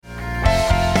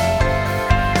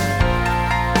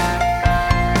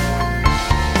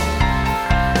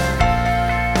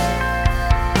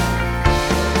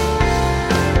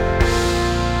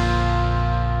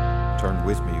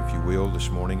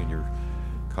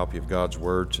copy of God's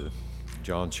Word to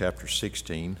John chapter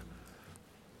 16.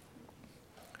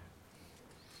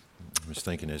 I was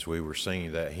thinking as we were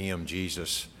singing that hymn,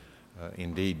 Jesus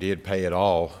indeed did pay it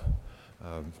all.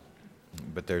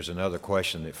 But there's another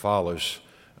question that follows.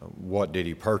 What did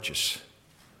he purchase?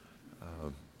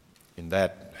 And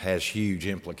that has huge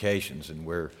implications, and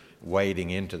we're wading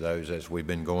into those as we've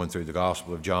been going through the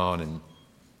Gospel of John. And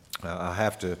I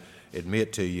have to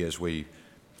admit to you, as we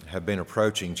have been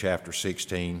approaching chapter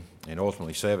 16 and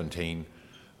ultimately 17,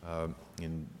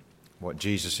 in what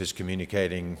Jesus is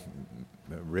communicating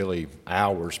really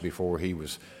hours before he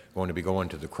was going to be going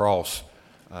to the cross,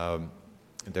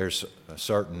 there's a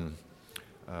certain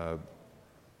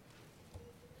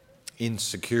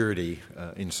insecurity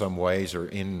in some ways, or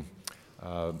in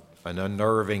an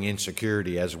unnerving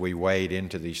insecurity as we wade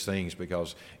into these things,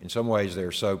 because in some ways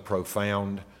they're so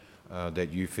profound that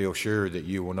you feel sure that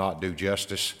you will not do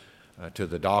justice to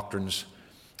the doctrines.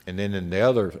 And then on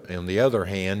the other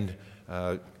hand,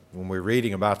 when we're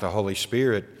reading about the Holy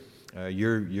Spirit,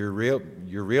 you're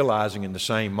realizing in the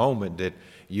same moment that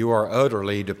you are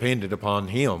utterly dependent upon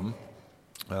Him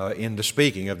in the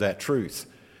speaking of that truth.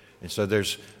 And so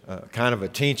there's kind of a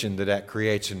tension that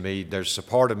creates in me. There's a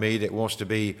part of me that wants to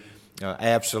be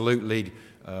absolutely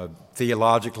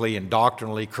theologically and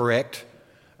doctrinally correct.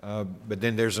 But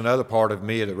then there's another part of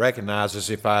me that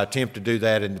recognizes if I attempt to do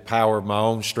that in the power of my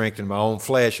own strength and my own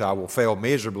flesh, I will fail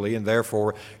miserably and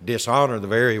therefore dishonor the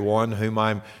very one whom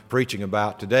I'm preaching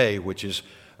about today, which is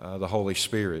the Holy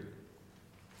Spirit.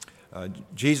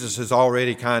 Jesus has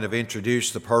already kind of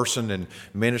introduced the person and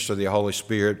ministry of the Holy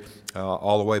Spirit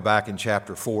all the way back in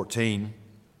chapter 14.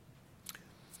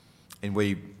 And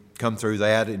we come through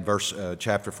that in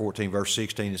chapter 14, verse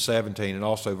 16 and 17, and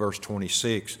also verse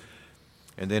 26.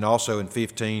 And then also in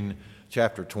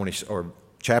chapter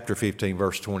 15,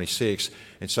 verse 26.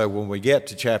 And so when we get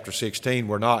to chapter 16,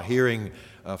 we're not hearing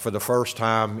for the first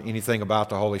time anything about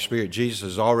the Holy Spirit. Jesus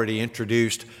has already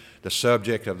introduced the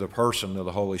subject of the person of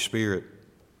the Holy Spirit.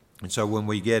 And so when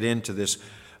we get into this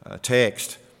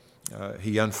text,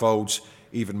 he unfolds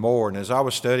even more. And as I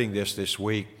was studying this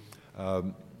week,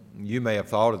 you may have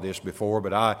thought of this before,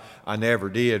 but I never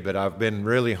did. But I've been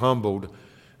really humbled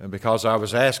because I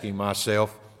was asking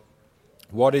myself,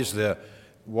 what is the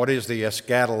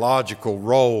eschatological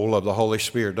role of the Holy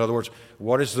Spirit? In other words,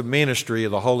 what is the ministry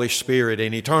of the Holy Spirit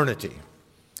in eternity?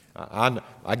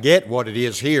 I get what it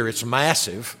is here. It's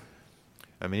massive.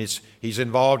 I mean, He's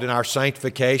involved in our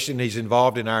sanctification. He's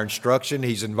involved in our instruction.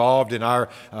 He's involved in our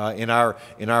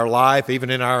life, even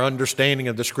in our understanding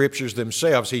of the Scriptures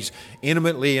themselves. He's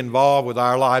intimately involved with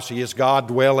our lives. He is God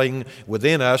dwelling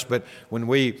within us. But when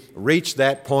we reach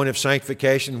that point of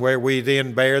sanctification where we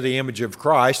then bear the image of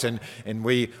Christ and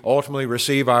we ultimately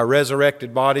receive our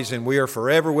resurrected bodies and we are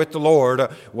forever with the Lord,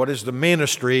 what is the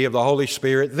ministry of the Holy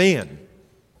Spirit then?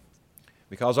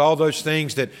 Because all those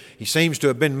things that He seems to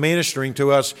have been ministering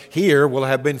to us here will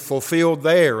have been fulfilled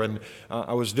there. And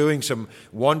I was doing some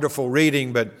wonderful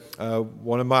reading, but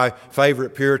one of my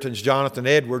favorite Puritans, Jonathan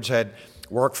Edwards, had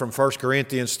worked from 1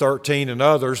 Corinthians 13 and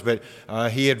others, but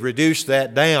he had reduced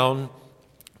that down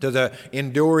to the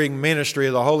enduring ministry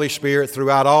of the Holy Spirit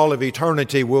throughout all of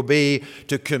eternity will be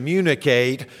to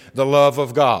communicate the love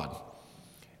of God.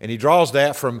 And he draws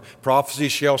that from prophecy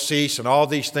shall cease and all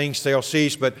these things shall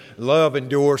cease, but love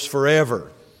endures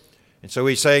forever. And so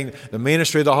he's saying the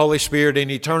ministry of the Holy Spirit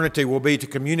in eternity will be to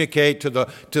communicate to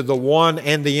the one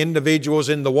and the individuals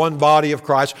in the one body of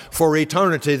Christ for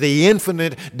eternity, the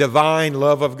infinite divine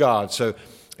love of God.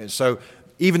 So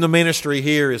even the ministry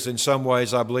here is in some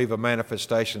ways, I believe, a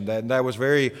manifestation of that. And that was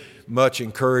very much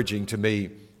encouraging to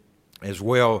me as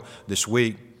well this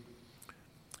week.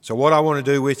 So what I want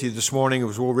to do with you this morning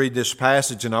is we'll read this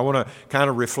passage, and I want to kind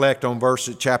of reflect on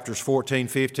chapters 14,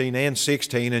 15, and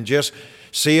 16 and just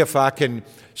see if I can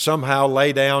somehow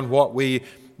lay down what we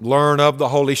learn of the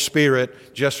Holy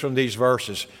Spirit just from these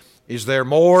verses. Is there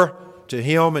more to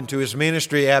Him and to His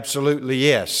ministry? Absolutely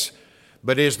yes.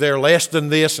 But is there less than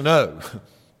this? No.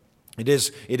 It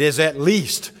is at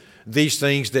least these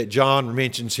things that John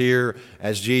mentions here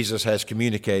as Jesus has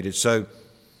communicated. So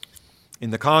in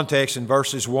the context in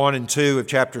verses 1 and 2 of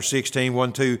chapter 16,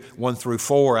 1 through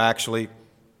 4 actually,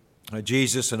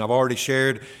 Jesus, and I've already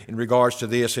shared in regards to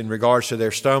this, in regards to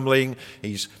their stumbling,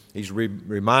 He's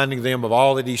reminding them of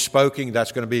all that He's spoken.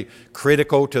 That's going to be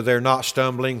critical to their not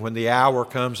stumbling when the hour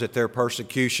comes that their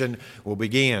persecution will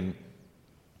begin.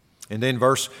 And then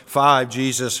verse 5,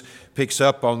 Jesus picks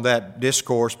up on that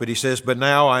discourse, but He says, "But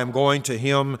now I am going to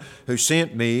Him who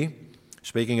sent me,"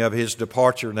 speaking of His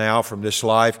departure now from this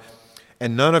life,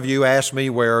 "and none of you ask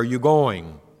me, 'Where are you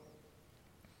going?'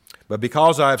 But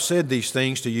because I have said these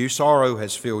things to you, sorrow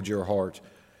has filled your heart.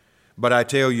 But I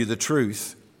tell you the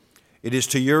truth, it is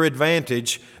to your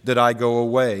advantage that I go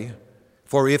away.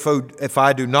 For if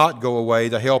I do not go away,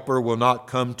 the Helper will not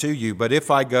come to you. But if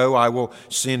I go, I will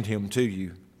send him to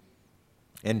you.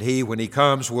 And he, when he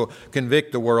comes, will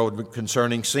convict the world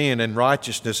concerning sin and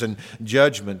righteousness and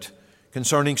judgment.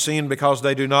 Concerning sin, because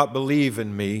they do not believe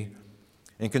in me.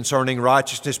 And concerning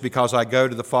righteousness, because I go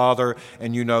to the Father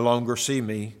and you no longer see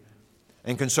me.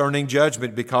 And concerning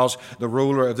judgment, because the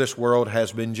ruler of this world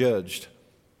has been judged.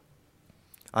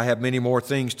 I have many more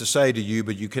things to say to you,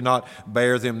 but you cannot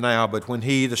bear them now. But when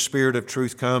He, the Spirit of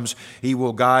truth, comes, He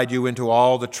will guide you into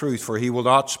all the truth, for He will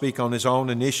not speak on His own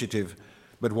initiative,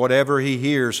 but whatever He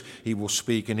hears, He will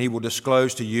speak, and He will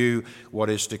disclose to you what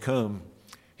is to come.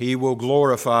 He will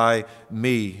glorify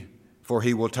me, for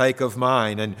He will take of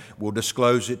mine and will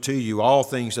disclose it to you. All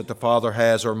things that the Father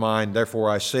has are mine. Therefore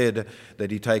I said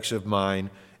that He takes of mine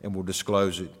and will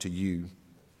disclose it to you.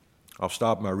 I'll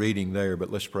stop my reading there,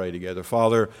 but let's pray together.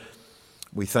 Father,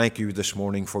 we thank you this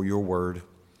morning for your word.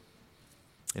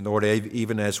 And Lord,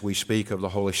 even as we speak of the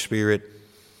Holy Spirit,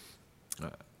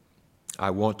 I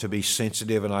want to be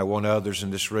sensitive, and I want others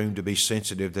in this room to be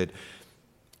sensitive that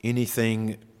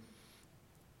anything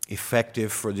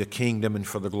effective for the kingdom and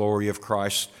for the glory of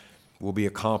Christ will be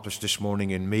accomplished this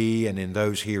morning in me and in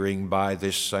those hearing by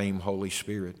this same Holy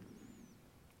Spirit.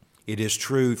 It is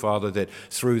true, Father, that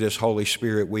through this Holy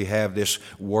Spirit we have this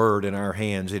word in our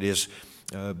hands. It is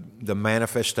the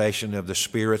manifestation of the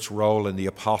Spirit's role in the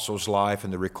apostles' life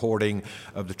and the recording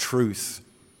of the truth.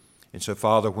 And so,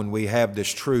 Father, when we have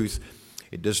this truth,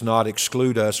 it does not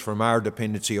exclude us from our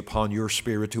dependency upon your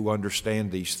Spirit to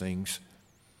understand these things.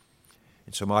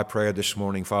 And so my prayer this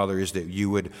morning, Father, is that you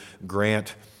would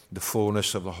grant the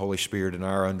fullness of the Holy Spirit in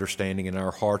our understanding, in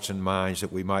our hearts and minds,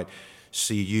 that we might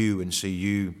see you and see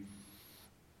you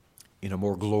in a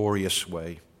more glorious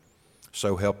way.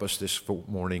 So help us this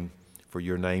morning for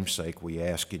your name's sake, we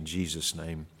ask in Jesus'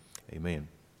 name. Amen.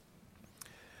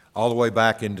 All the way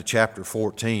back into chapter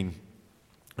 14,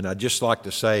 and I'd just like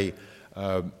to say,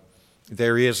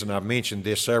 there is, and I've mentioned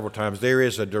this several times, there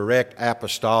is a direct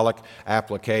apostolic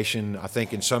application. I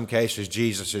think in some cases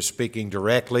Jesus is speaking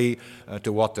directly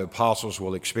to what the apostles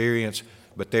will experience,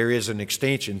 but there is an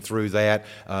extension through that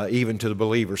even to the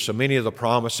believers. So many of the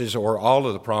promises, or all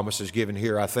of the promises given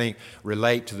here, I think,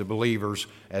 relate to the believers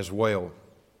as well.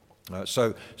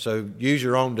 So use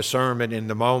your own discernment in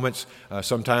the moments.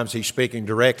 Sometimes he's speaking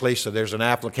directly, so there's an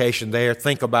application there.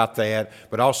 Think about that,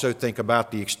 but also think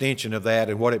about the extension of that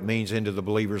and what it means into the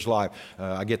believer's life.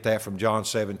 I get that from John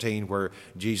 17, where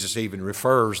Jesus even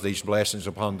refers these blessings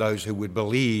upon those who would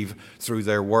believe through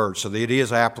their word. So it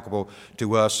is applicable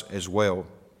to us as well.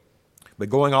 But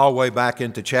going all the way back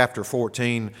into chapter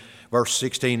 14, verse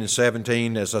 16 and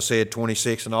 17, as I said,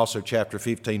 26, and also chapter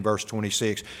 15, verse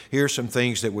 26. Here's some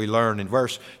things that we learn. In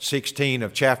verse 16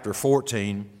 of chapter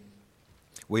 14,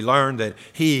 we learn that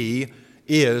He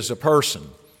is a person.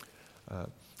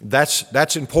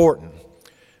 That's important,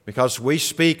 because we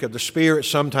speak of the Spirit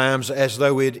sometimes as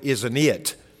though it is an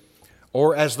it,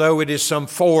 or as though it is some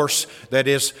force that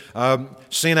is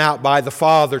sent out by the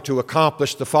Father to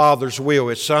accomplish the Father's will.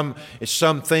 It's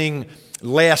something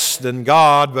less than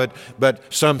God, but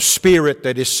some spirit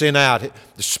that is sent out.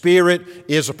 The Spirit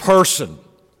is a person.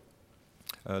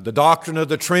 The doctrine of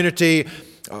the Trinity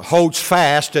holds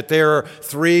fast that there are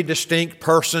three distinct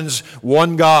persons,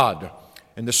 one God.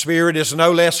 And the Spirit is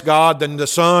no less God than the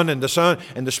Son, and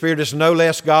the Spirit is no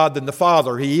less God than the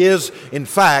Father. He is, in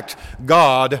fact,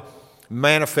 God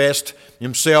manifest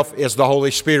Himself as the Holy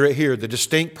Spirit here, the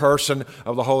distinct person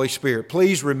of the Holy Spirit.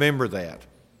 Please remember that.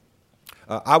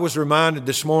 I was reminded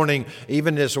this morning,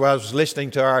 even as I was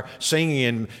listening to our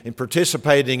singing and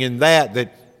participating in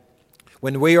that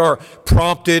when we are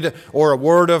prompted or a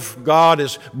word of God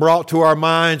is brought to our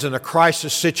minds in a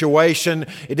crisis situation,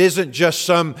 it isn't just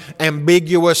some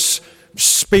ambiguous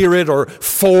spirit or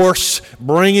force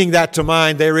bringing that to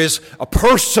mind. There is a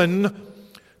person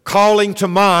calling to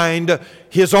mind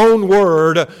His own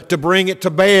word to bring it to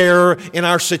bear in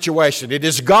our situation. It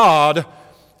is God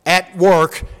at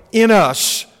work in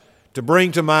us to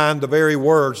bring to mind the very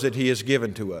words that He has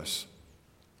given to us.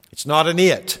 It's not an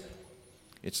it.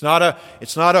 It's not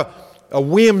a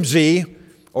whimsy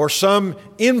or some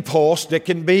impulse that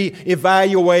can be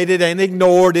evaluated and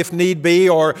ignored if need be,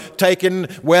 or taken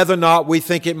whether or not we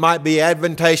think it might be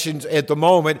advantageous at the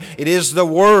moment. It is the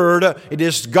Word, it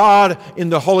is God in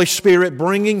the Holy Spirit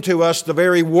bringing to us the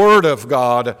very Word of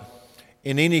God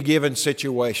in any given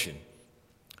situation.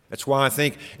 That's why I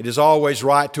think it is always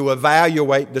right to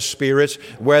evaluate the spirits,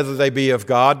 whether they be of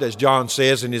God, as John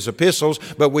says in his epistles,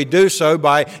 but we do so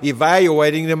by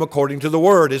evaluating them according to the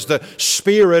Word. Is the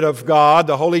Spirit of God,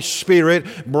 the Holy Spirit,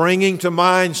 bringing to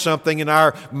mind something in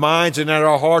our minds and in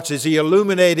our hearts? Is He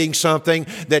illuminating something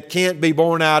that can't be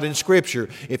borne out in Scripture?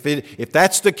 If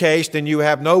that's the case, then you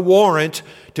have no warrant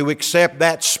to accept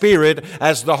that Spirit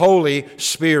as the Holy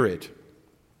Spirit.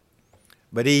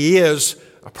 But He is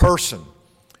a person.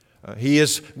 He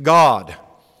is God.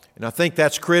 And I think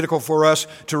that's critical for us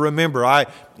to remember.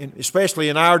 Especially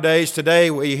in our days today,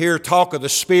 we hear talk of the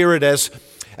Spirit as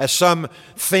some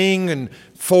thing and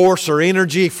force or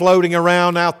energy floating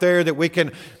around out there that we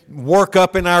can work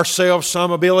up in ourselves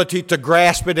some ability to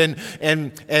grasp it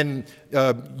and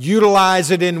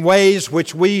utilize it in ways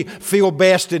which we feel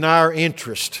best in our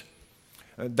interest.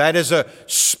 That is a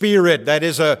spirit. That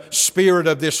is a spirit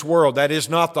of this world. That is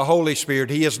not the Holy Spirit.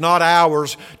 He is not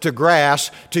ours to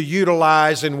grasp, to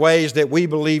utilize in ways that we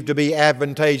believe to be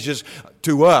advantageous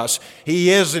to us.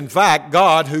 He is, in fact,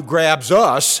 God who grabs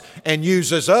us and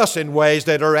uses us in ways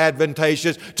that are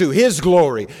advantageous to His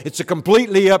glory. It's a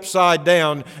completely upside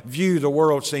down view the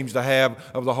world seems to have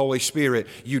of the Holy Spirit.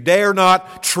 You dare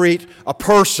not treat a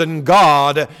person,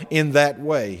 God, in that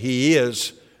way. He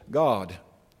is God.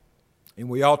 And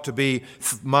we ought to be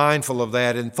mindful of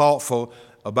that and thoughtful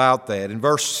about that. In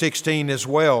verse 16 as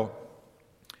well,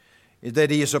 is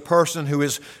that He is a person who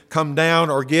has come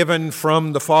down or given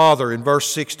from the Father. In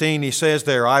verse 16 He says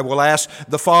there, I will ask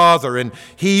the Father and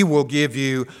He will give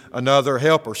you another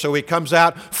helper. So He comes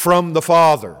out from the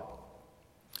Father.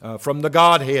 From the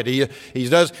Godhead.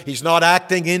 He's not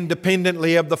acting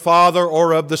independently of the Father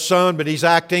or of the Son, but He's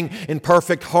acting in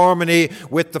perfect harmony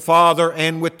with the Father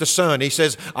and with the Son. He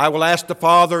says, I will ask the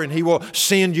Father and He will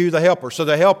send you the helper. So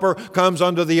the helper comes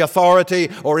under the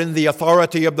authority or in the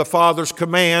authority of the Father's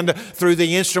command through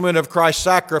the instrument of Christ's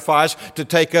sacrifice to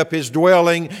take up His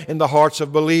dwelling in the hearts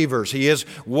of believers. He is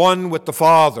one with the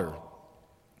Father.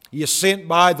 He is sent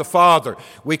by the Father.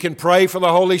 We can pray for the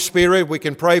Holy Spirit. We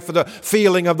can pray for the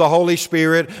feeling of the Holy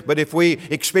Spirit. But if we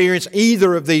experience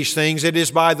either of these things, it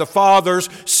is by the Father's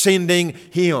sending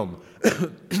Him.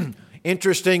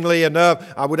 Interestingly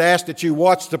enough, I would ask that you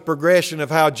watch the progression of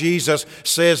how Jesus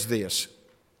says this.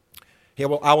 I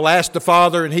will ask the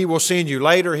Father and He will send you.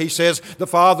 Later He says, the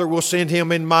Father will send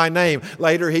Him in my name.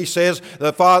 Later He says,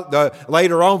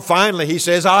 later on, finally He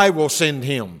says, I will send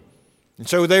Him. And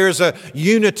so there's a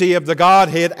unity of the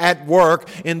Godhead at work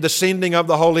in the sending of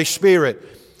the Holy Spirit.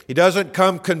 He doesn't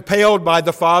come compelled by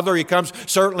the Father. He comes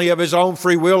certainly of His own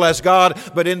free will as God,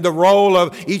 but in the role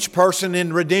of each person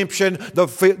in redemption,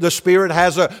 the Spirit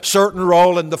has a certain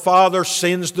role, and the Father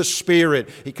sends the Spirit.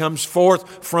 He comes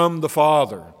forth from the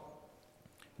Father.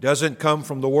 He doesn't come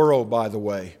from the world, by the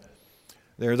way.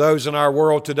 There are those in our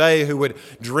world today who would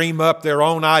dream up their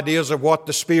own ideas of what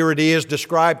the Spirit is,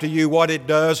 describe to you what it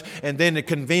does, and then to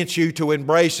convince you to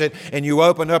embrace it. And you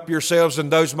open up yourselves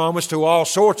in those moments to all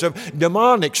sorts of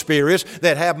demonic spirits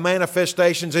that have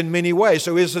manifestations in many ways.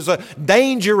 So this is a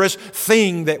dangerous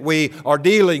thing that we are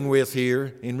dealing with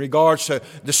here in regards to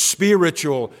the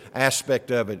spiritual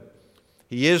aspect of it.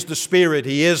 He is the Spirit.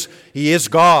 He is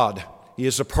God. He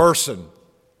is a person.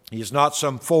 He is not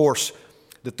some force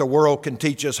that the world can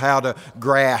teach us how to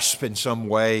grasp in some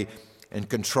way and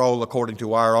control according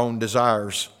to our own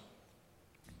desires.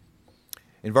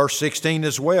 In verse 16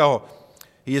 as well,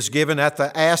 He is given at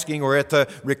the asking or at the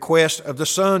request of the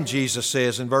Son, Jesus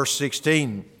says in verse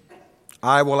 16.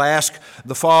 I will ask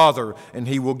the Father, and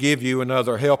He will give you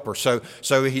another helper. So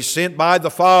He's sent by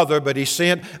the Father, but He's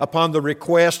sent upon the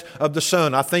request of the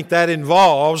Son. I think that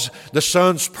involves the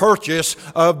Son's purchase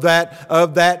of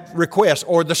that request,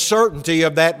 or the certainty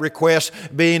of that request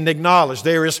being acknowledged.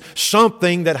 There is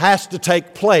something that has to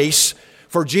take place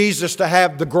for Jesus to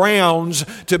have the grounds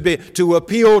to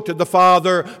appeal to the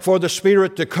Father for the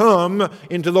Spirit to come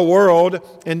into the world,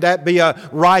 and that be a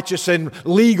righteous and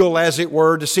legal, as it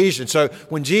were, decision. So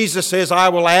when Jesus says, I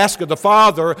will ask of the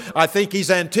Father, I think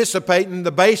He's anticipating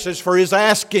the basis for His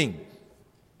asking.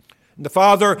 The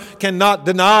Father cannot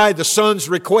deny the Son's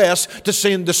request to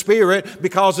send the Spirit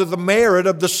because of the merit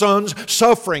of the Son's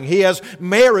suffering. He has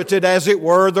merited, as it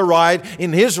were, the right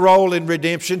in His role in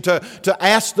redemption to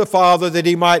ask the Father that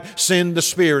He might send the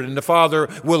Spirit. And the Father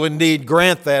will indeed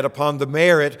grant that upon the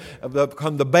merit,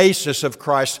 upon the basis of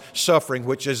Christ's suffering,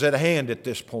 which is at hand at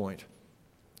this point.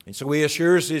 And so He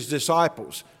assures His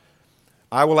disciples,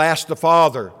 I will ask the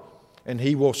Father, and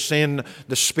He will send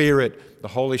the Spirit, the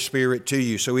Holy Spirit, to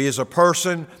you. So He is a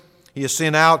person. He is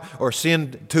sent out or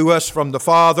sent to us from the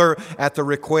Father at the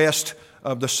request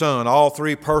of the Son, all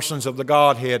three persons of the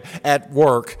Godhead at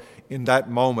work in that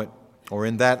moment or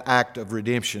in that act of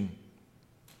redemption.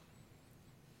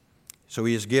 So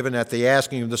He is given at the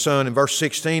asking of the Son. In verse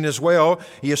 16 as well,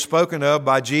 He is spoken of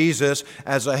by Jesus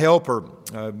as a helper.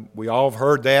 We all have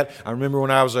heard that. I remember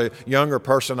when I was a younger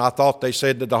person, I thought they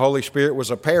said that the Holy Spirit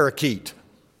was a parakeet.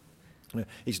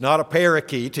 He's not a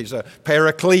parakeet, He's a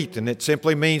paraclete, and it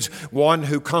simply means one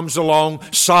who comes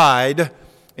alongside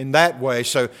in that way.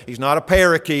 So He's not a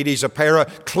parakeet, He's a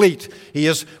paraclete. He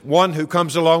is one who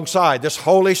comes alongside. This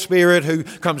Holy Spirit who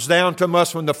comes down to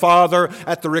us from the Father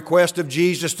at the request of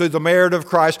Jesus through the merit of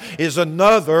Christ is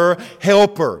another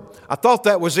helper. I thought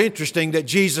that was interesting that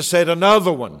Jesus said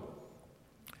another one.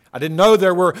 I didn't know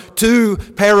there were two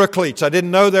paracletes. I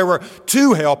didn't know there were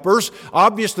two helpers.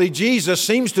 Obviously, Jesus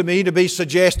seems to me to be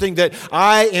suggesting that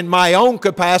I, in my own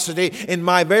capacity, in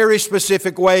my very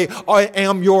specific way, I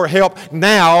am your help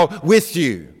now with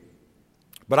you.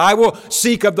 But I will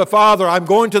seek of the Father. I'm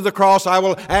going to the cross. I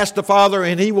will ask the Father,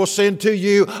 and He will send to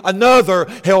you another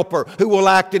helper who will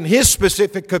act in His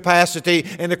specific capacity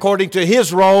and according to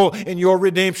His role in your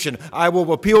redemption. I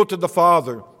will appeal to the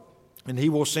Father, and He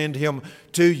will send him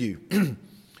to you.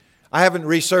 I haven't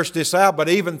researched this out, but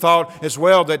I even thought as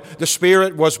well that the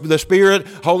Spirit was the Spirit,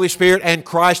 Holy Spirit, and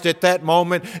Christ at that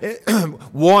moment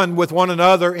one with one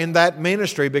another in that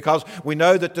ministry, because we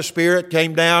know that the Spirit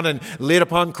came down and lit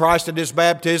upon Christ at His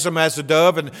baptism as a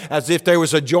dove, and as if there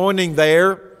was a joining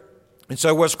there. And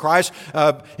so was Christ.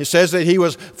 It says that He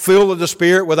was filled of the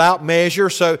Spirit without measure.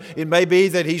 So it may be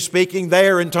that He's speaking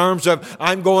there in terms of,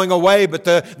 I'm going away, but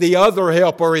the other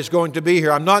helper is going to be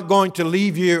here. I'm not going to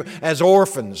leave you as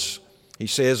orphans, He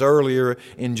says earlier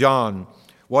in John.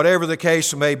 Whatever the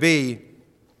case may be,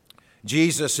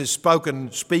 Jesus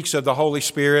speaks of the Holy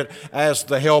Spirit as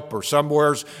the helper. Some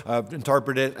words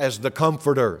interpret it as the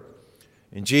comforter.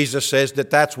 And Jesus says that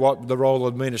that's what the role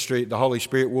of ministry, the Holy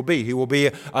Spirit will be. He will be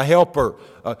a helper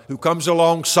who comes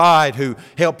alongside, who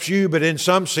helps you, but in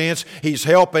some sense, He's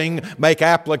helping make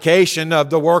application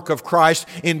of the work of Christ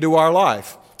into our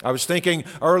life. I was thinking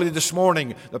early this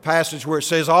morning, the passage where it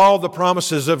says, all the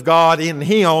promises of God in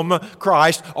Him,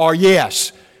 Christ, are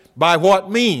yes. By what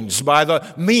means? By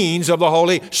the means of the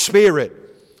Holy Spirit.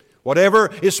 Whatever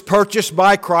is purchased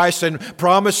by Christ and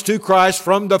promised to Christ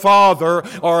from the Father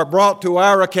are brought to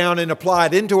our account and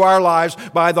applied into our lives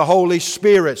by the Holy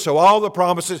Spirit. So all the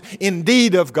promises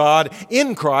indeed of God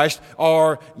in Christ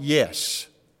are yes.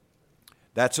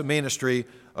 That's a ministry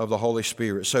of the Holy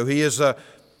Spirit. So He is a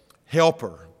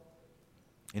helper.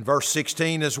 In verse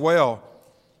 16 as well,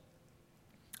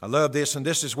 I love this, and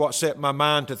this is what set my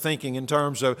mind to thinking in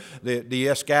terms of the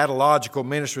eschatological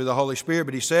ministry of the Holy Spirit.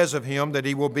 But He says of Him that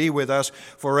He will be with us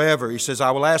forever. He says,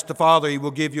 I will ask the Father, He will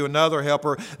give you another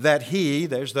helper, that He,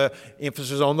 there's the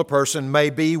emphasis on the person, may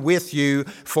be with you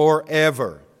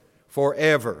forever.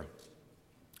 Forever.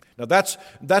 Now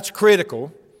that's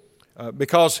critical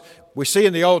because we see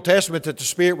in the Old Testament that the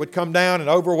Spirit would come down and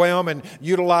overwhelm and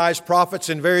utilize prophets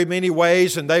in very many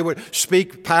ways, and they would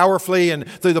speak powerfully and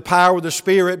through the power of the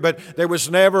Spirit, but there was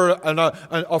never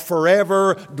a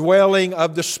forever dwelling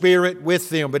of the Spirit with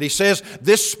them. But He says,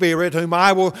 this Spirit whom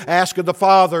I will ask of the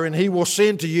Father, and He will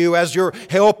send to you as your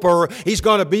helper, He's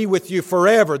going to be with you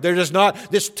forever. There is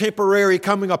not this temporary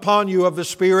coming upon you of the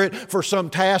Spirit for some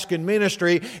task in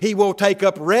ministry. He will take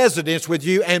up residence with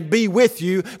you and be with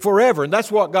you forever. And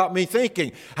that's what got me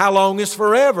thinking, how long is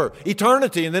forever?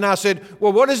 Eternity. And then I said,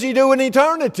 well, what does He do in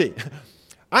eternity?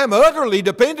 I'm utterly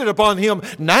dependent upon Him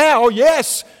now,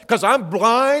 yes, because I'm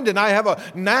blind and I have a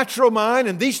natural mind,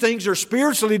 and these things are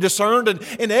spiritually discerned, and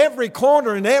in every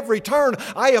corner and every turn,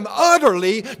 I am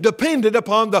utterly dependent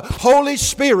upon the Holy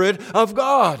Spirit of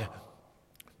God.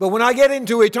 But when I get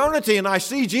into eternity and I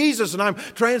see Jesus and I'm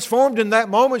transformed in that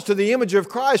moment to the image of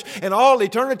Christ and all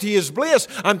eternity is bliss,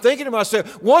 I'm thinking to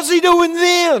myself, what's He doing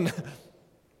then?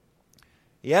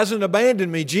 He hasn't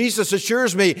abandoned me. Jesus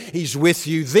assures me He's with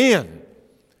you then.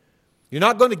 You're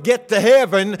not going to get to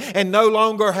heaven and no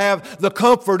longer have the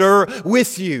Comforter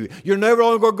with you. You're no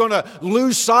longer going to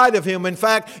lose sight of Him. In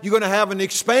fact, you're going to have an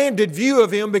expanded view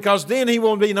of Him, because then He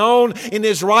will be known in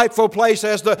His rightful place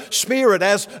as the Spirit,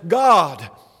 as God.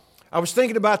 I was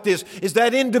thinking about this. Is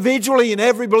that individually in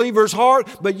every believer's heart,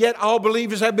 but yet all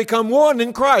believers have become one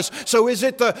in Christ? So is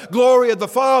it the glory of the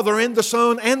Father and the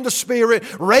Son and the Spirit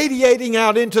radiating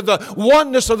out into the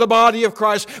oneness of the body of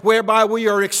Christ, whereby we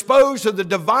are exposed to the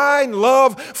divine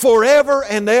love forever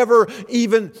and ever,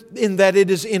 even in that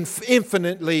it is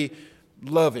infinitely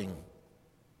loving?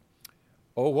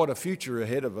 Oh, what a future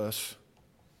ahead of us.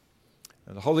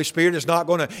 The Holy Spirit is not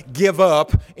going to give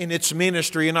up in its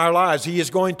ministry in our lives. He is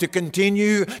going to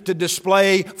continue to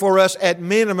display for us at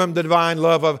minimum the divine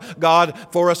love of God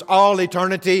for us all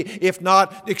eternity, if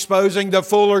not exposing the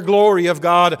fuller glory of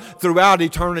God throughout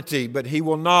eternity. But He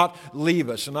will not leave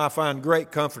us. And I find great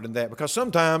comfort in that, because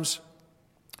sometimes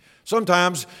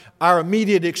our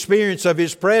immediate experience of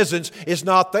His presence is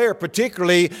not there,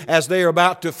 particularly as they are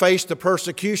about to face the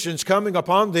persecutions coming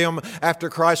upon them after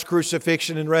Christ's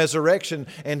crucifixion and resurrection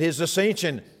and His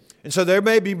ascension. And so there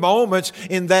may be moments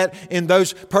in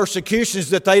those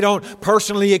persecutions that they don't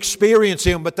personally experience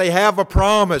Him, but they have a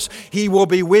promise. He will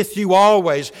be with you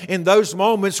always. In those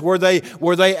moments, were they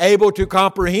able to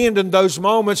comprehend in those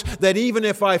moments that even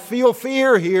if I feel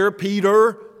fear here,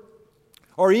 Peter,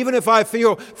 or even if I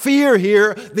feel fear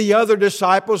here, the other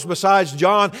disciples besides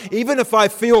John, even if I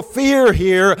feel fear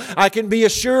here, I can be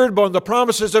assured by the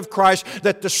promises of Christ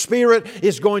that the Spirit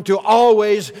is going to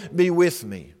always be with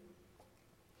me.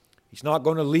 He's not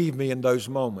going to leave me in those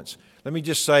moments. Let me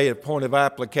just say a point of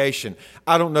application.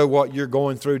 I don't know what you're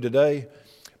going through today,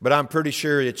 but I'm pretty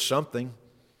sure it's something.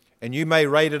 And you may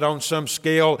rate it on some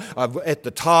scale at the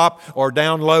top or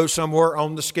down low somewhere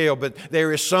on the scale, but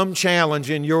there is some challenge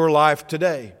in your life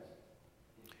today.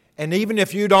 And even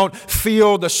if you don't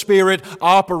feel the Spirit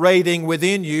operating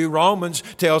within you, Romans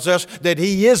tells us that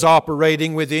He is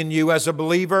operating within you as a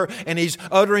believer, and He's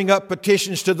uttering up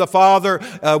petitions to the Father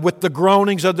with the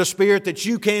groanings of the Spirit that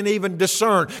you can't even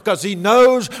discern, because He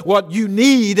knows what you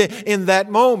need in that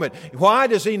moment. Why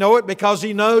does He know it? Because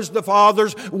He knows the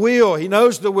Father's will. He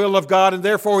knows the will of God, and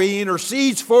therefore He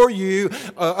intercedes for you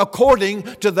according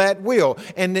to that will.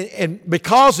 And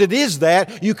because it is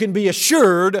that, you can be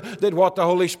assured that what the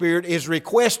Holy Spirit is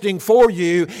requesting for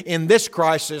you in this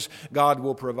crisis, God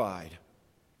will provide.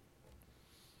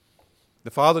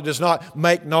 The Father does not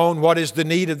make known what is the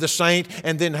need of the saint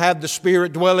and then have the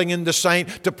Spirit dwelling in the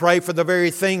saint to pray for the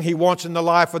very thing He wants in the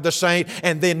life of the saint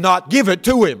and then not give it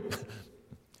to him.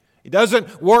 It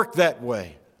doesn't work that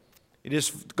way. It is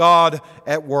God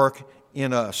at work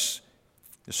in us.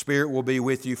 The Spirit will be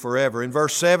with you forever. In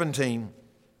verse 17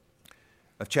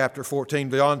 of chapter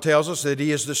 14, John tells us that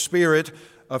He is the Spirit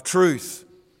of truth.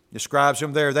 Describes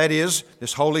Him there. That is,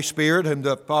 this Holy Spirit whom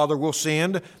the Father will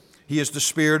send. He is the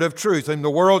Spirit of truth, whom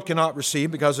the world cannot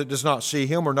receive because it does not see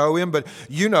Him or know Him, but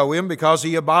you know Him because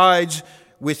He abides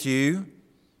with you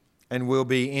and will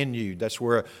be in you. That's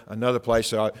where another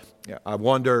place I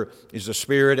wonder, is the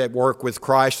Spirit at work with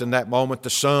Christ in that moment, the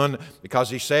Son? Because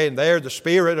He's saying there, the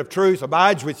Spirit of truth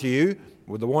abides with you.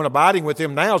 Well, the one abiding with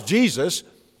Him now is Jesus.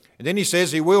 And then He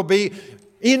says He will be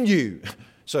in you.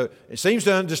 So it seems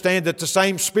to understand that the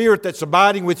same Spirit that's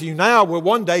abiding with you now will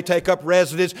one day take up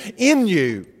residence in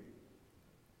you.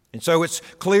 And so it's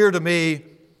clear to me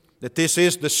that this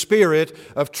is the Spirit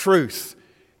of truth.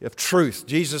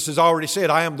 Jesus has already said,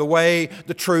 I am the way,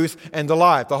 the truth, and the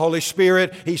life. The Holy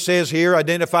Spirit, He says here,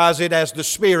 identifies it as the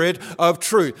Spirit of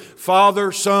truth.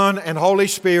 Father, Son, and Holy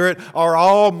Spirit are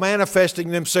all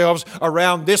manifesting themselves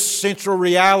around this central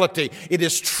reality. It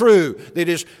is true. It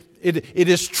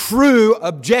is true,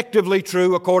 objectively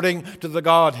true, according to the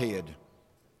Godhead.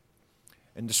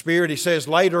 And the Spirit, He says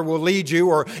later, will lead you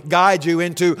or guide you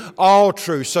into all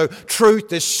truth. So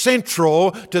truth is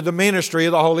central to the ministry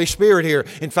of the Holy Spirit here.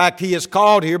 In fact, He is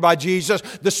called here by Jesus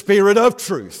the Spirit of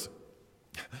truth.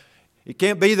 It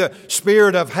can't be the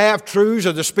spirit of half-truths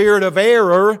or the spirit of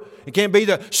error. It can't be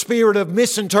the spirit of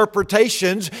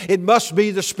misinterpretations. It must be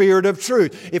the Spirit of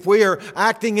truth. If we are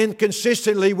acting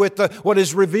inconsistently with what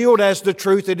is revealed as the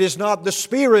truth, it is not the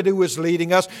Spirit who is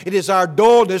leading us. It is our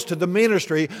dullness to the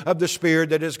ministry of the Spirit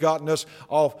that has gotten us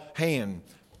off hand.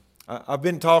 I've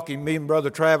been talking, me and Brother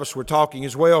Travis were talking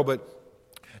as well, but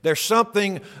there's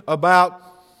something about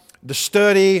the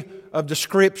study of the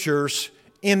Scriptures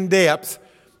in depth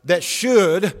that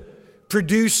should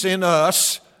produce in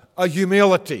us a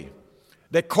humility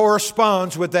that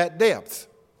corresponds with that depth.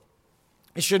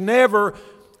 It should never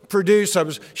produce, I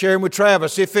was sharing with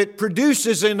Travis, if it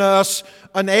produces in us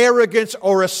an arrogance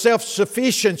or a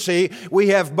self-sufficiency, we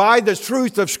have, by the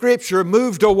truth of Scripture,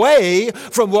 moved away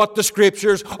from what the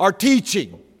Scriptures are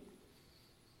teaching.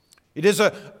 It is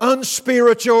an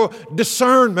unspiritual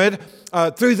discernment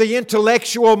through the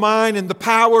intellectual mind and the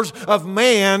powers of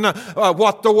man,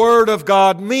 what the Word of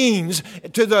God means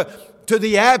to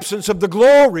the absence of the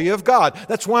glory of God.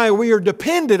 That's why we are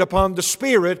dependent upon the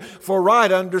Spirit for right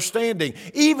understanding.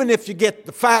 Even if you get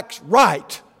the facts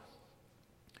right,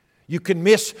 you can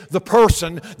miss the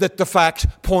person that the facts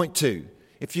point to.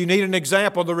 If you need an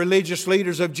example, the religious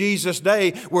leaders of Jesus'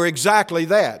 day were exactly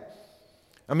that.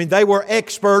 I mean, they were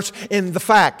experts in the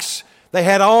facts. They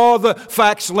had all the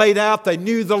facts laid out. They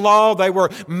knew the law. They were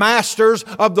masters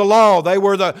of the law. They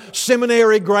were the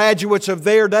seminary graduates of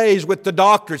their days with the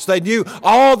doctorates. They knew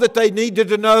all that they needed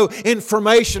to know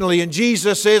informationally. And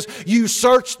Jesus says, you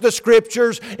search the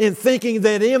Scriptures in thinking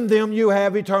that in them you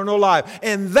have eternal life.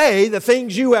 And they, the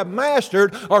things you have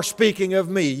mastered, are speaking of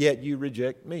me, yet you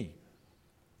reject me.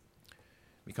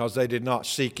 Because they did not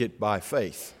seek it by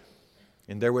faith.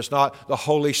 And there was not the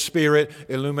Holy Spirit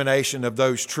illumination of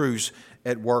those truths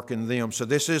at work in them. So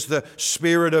this is the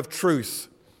Spirit of truth.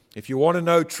 If you want to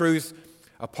know truth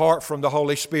apart from the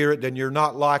Holy Spirit, then you're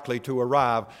not likely to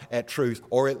arrive at truth,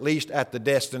 or at least at the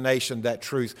destination that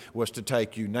truth was to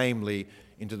take you, namely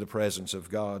into the presence of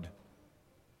God.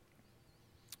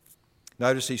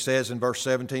 Notice he says in verse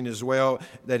 17 as well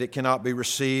that it cannot be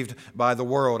received by the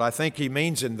world. I think he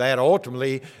means in that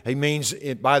ultimately, he means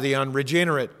it by the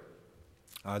unregenerate.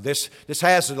 This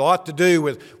has a lot to do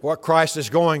with what Christ is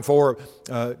going for,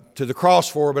 to the cross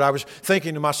for, but I was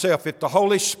thinking to myself, if the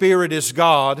Holy Spirit is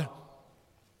God,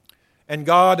 and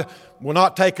God will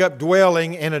not take up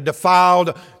dwelling in a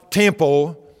defiled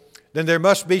temple, then there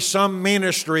must be some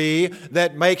ministry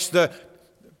that makes the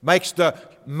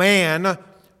man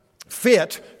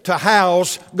fit to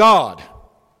house God.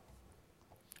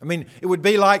 I mean, it would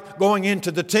be like going into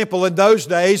the temple in those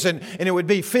days and it would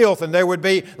be filth, and there would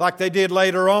be, like they did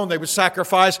later on, they would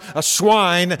sacrifice a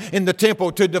swine in the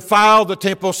temple to defile the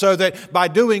temple, so that by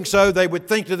doing so they would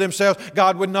think to themselves,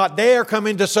 God would not dare come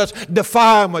into such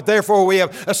defilement. Therefore we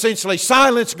have essentially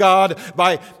silenced God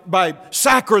by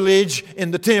sacrilege in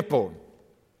the temple.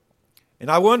 And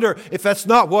I wonder if that's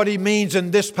not what he means in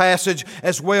this passage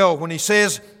as well when he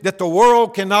says that the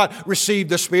world cannot receive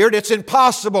the Spirit. It's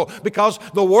impossible, because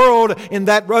the world in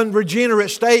that unregenerate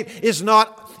state is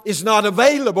not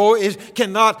available,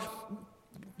 cannot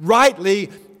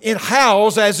rightly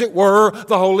house, as it were,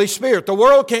 the Holy Spirit. The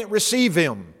world can't receive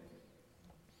Him.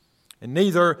 And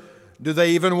neither do they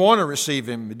even want to receive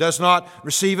Him. It does not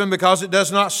receive Him because it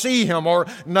does not see Him or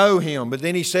know Him. But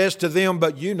then he says to them,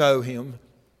 but you know Him,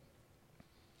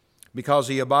 because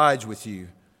He abides with you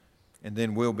and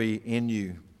then will be in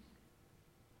you.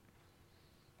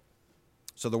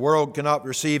 So the world cannot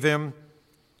receive Him.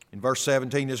 In verse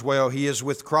 17 as well, He is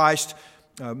with Christ,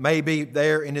 maybe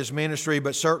there in His ministry,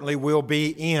 but certainly will be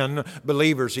in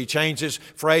believers. He changes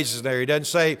phrases there. He doesn't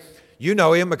say, you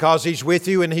know Him because He's with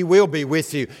you and He will be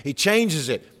with you. He changes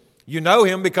it. You know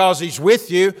Him because He's with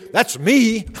you. That's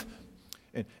me.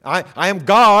 I am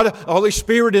God. The Holy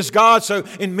Spirit is God. So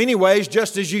in many ways,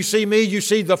 just as you see me, you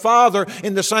see the Father.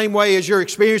 In the same way as you're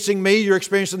experiencing me, you're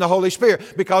experiencing the Holy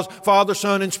Spirit. Because Father,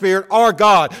 Son, and Spirit are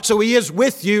God. So He is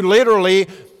with you literally.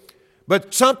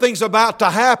 But something's about to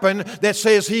happen that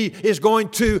says He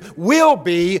will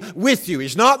be with you.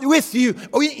 He's not with you,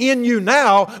 in you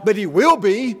now, but He will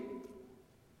be.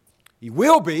 He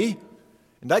will be.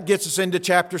 And that gets us into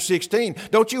chapter 16.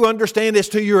 Don't you understand it's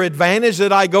to your advantage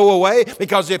that I go away?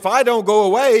 Because if I don't go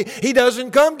away, He doesn't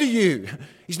come to you.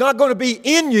 He's not going to be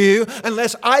in you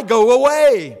unless I go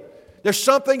away. There's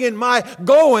something in my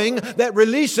going that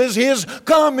releases His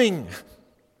coming.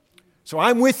 So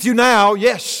I'm with you now,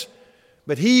 yes.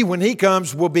 But He, when He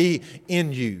comes, will be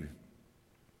in you.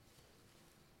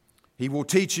 He will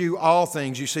teach you all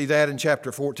things. You see that in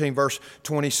chapter 14, verse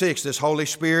 26. This Holy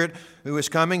Spirit who is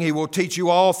coming, He will teach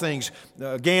you all things.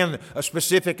 Again, a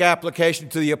specific application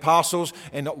to the apostles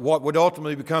and what would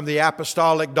ultimately become the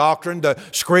apostolic doctrine, the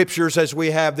Scriptures as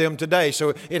we have them today.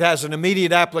 So it has an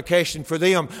immediate application for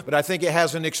them, but I think it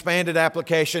has an expanded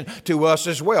application to us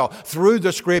as well. Through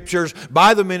the Scriptures,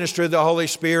 by the ministry of the Holy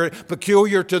Spirit,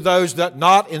 peculiar to those that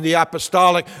not in the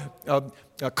apostolic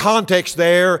context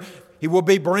there, He will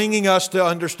be bringing us to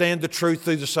understand the truth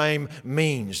through the same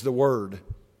means, the Word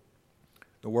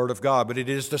of God. But it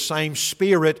is the same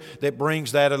Spirit that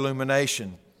brings that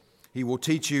illumination. He will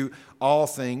teach you all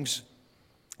things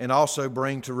and also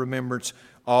bring to remembrance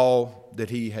all that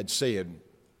He had said.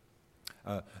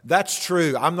 That's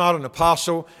true. I'm not an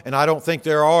apostle, and I don't think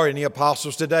there are any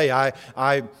apostles today.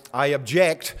 I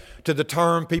object to the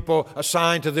term people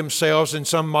assign to themselves in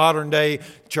some modern day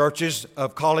churches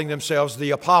of calling themselves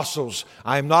the apostles.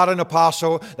 I am not an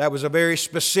apostle. That was a very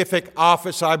specific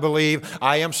office, I believe.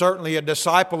 I am certainly a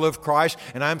disciple of Christ,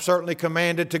 and I'm certainly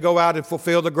commanded to go out and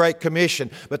fulfill the Great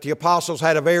Commission. But the apostles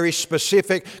had a very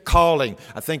specific calling.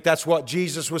 I think that's what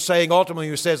Jesus was saying ultimately.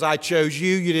 He says, I chose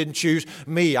you, you didn't choose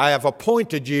me. I have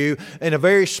appointed you in a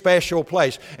very special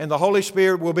place. And the Holy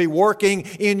Spirit will be working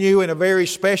in you in a very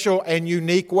special and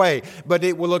unique way. But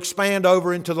it will expand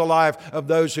over into the life of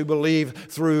those who believe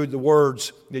through the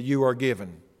words that you are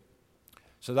given.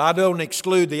 So that I don't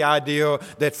exclude the idea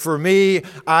that for me,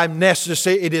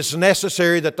 it is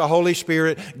necessary that the Holy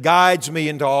Spirit guides me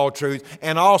into all truth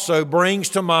and also brings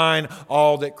to mind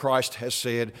all that Christ has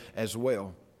said as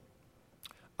well.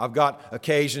 I've got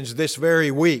occasions this very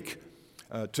week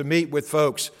to meet with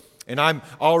folks, and I'm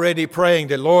already praying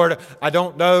that, Lord, I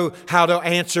don't know how to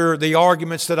answer the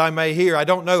arguments that I may hear. I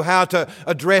don't know how to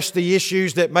address the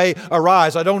issues that may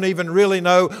arise. I don't even really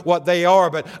know what they are,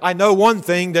 but I know one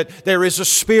thing, that there is a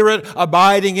Spirit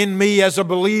abiding in me as a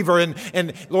believer,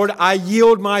 and Lord, I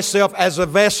yield myself as a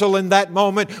vessel in that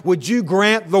moment. Would you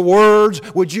grant the words?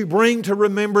 Would you bring to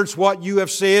remembrance what you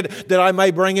have said, that I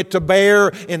may bring it to bear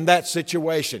in that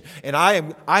situation? And I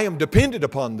am dependent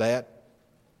upon that.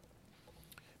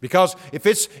 Because if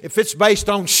it's based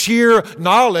on sheer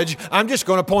knowledge, I'm just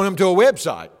going to point them to a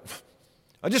website.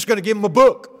 I'm just going to give them a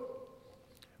book.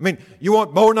 I mean, you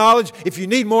want more knowledge? If you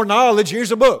need more knowledge,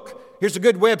 here's a book. Here's a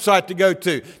good website to go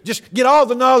to. Just get all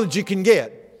the knowledge you can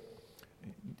get.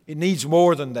 It needs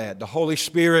more than that. The Holy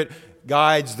Spirit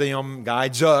guides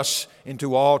us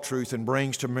into all truth and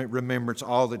brings to remembrance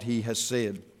all that He has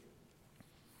said.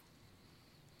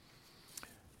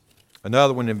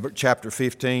 Another one in chapter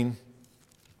 15.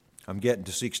 I'm getting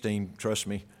to 16, trust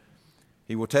me.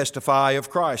 He will testify of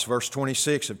Christ, verse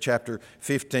 26 of chapter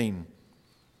 15.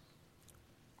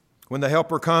 When the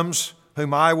Helper comes,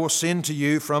 whom I will send to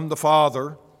you from the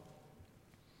Father,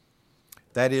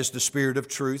 that is the Spirit of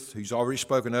truth, who's already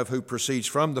spoken of, who proceeds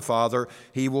from the Father,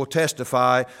 He will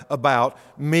testify about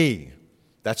me.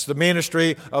 That's the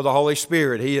ministry of the Holy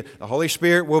Spirit. The Holy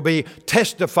Spirit will be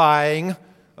testifying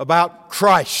about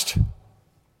Christ.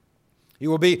 He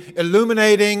will be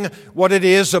illuminating what it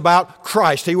is about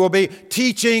Christ. He will be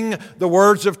teaching the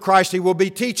words of Christ. He will be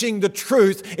teaching the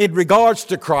truth in regards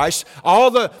to Christ.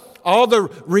 All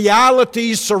the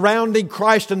realities surrounding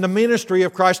Christ and the ministry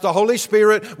of Christ, the Holy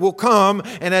Spirit will come,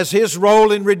 and as His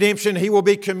role in redemption, He will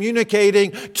be communicating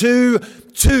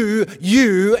to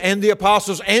you and the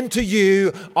apostles and to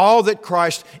you all that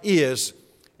Christ is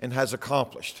and has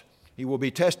accomplished. He will be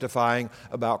testifying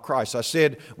about Christ. I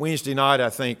said Wednesday night,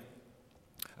 I think,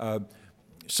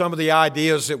 some of the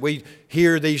ideas that we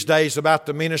hear these days about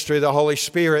the ministry of the Holy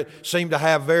Spirit seem to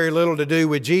have very little to do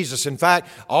with Jesus. In fact,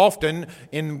 often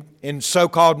in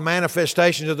so-called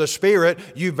manifestations of the Spirit,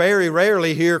 you very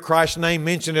rarely hear Christ's name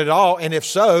mentioned at all, and if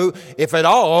so, if at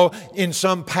all, in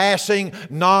some passing,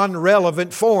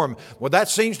 non-relevant form. Well, that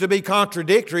seems to be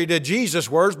contradictory to Jesus'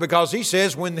 words, because He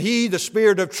says when He, the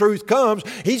Spirit of truth, comes,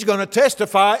 He's going to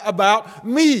testify about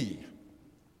me.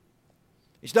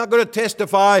 He's not going to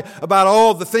testify about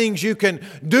all the things you can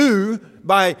do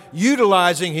by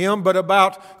utilizing Him, but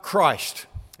about Christ.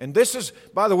 And this is,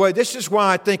 by the way, this is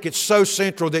why I think it's so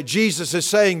central that Jesus is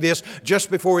saying this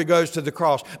just before He goes to the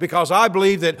cross. Because I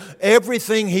believe that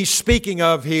everything He's speaking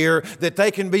of here that they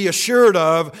can be assured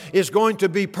of is going to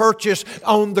be purchased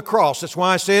on the cross. That's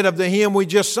why I said of the hymn we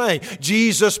just sang,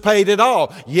 Jesus paid it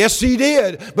all. Yes, He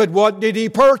did, but what did He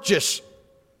purchase?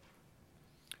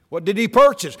 What did He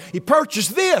purchase? He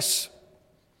purchased this.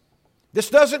 This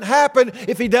doesn't happen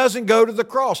if He doesn't go to the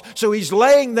cross. So He's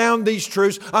laying down these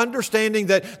truths, understanding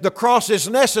that the cross is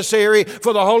necessary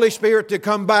for the Holy Spirit to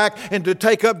come back and to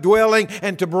take up dwelling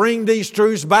and to bring these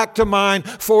truths back to mind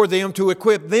for them, to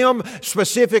equip them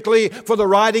specifically for the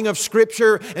writing of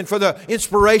Scripture and for the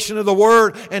inspiration of the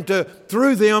Word, and to,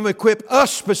 through them, equip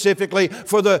us specifically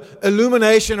for the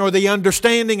illumination or the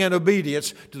understanding and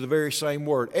obedience to the very same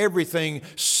Word. Everything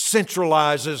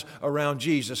centralizes around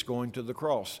Jesus going to the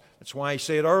cross. That's why He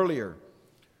said earlier,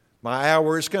 my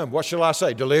hour is come. What shall I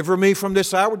say? Deliver me from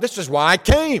this hour? This is why I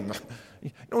came. You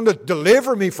don't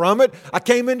deliver me from it. I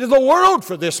came into the world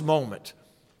for this moment.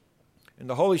 And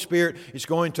the Holy Spirit is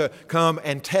going to come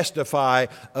and testify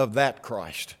of that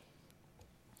Christ.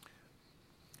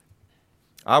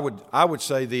 I would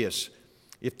say this.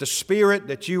 If the Spirit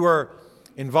that you are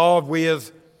involved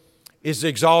with is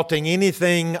exalting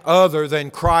anything other than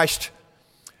Christ,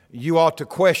 you ought to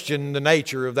question the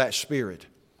nature of that Spirit.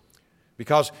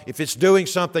 Because if it's doing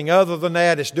something other than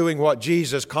that, it's doing what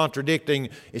Jesus contradicting,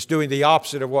 it's doing the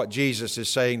opposite of what Jesus is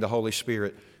saying the Holy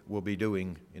Spirit will be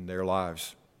doing in their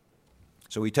lives.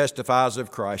 So He testifies of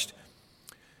Christ.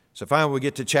 So finally we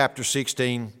get to chapter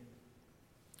 16.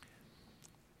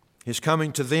 His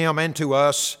coming to them and to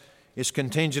us is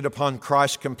contingent upon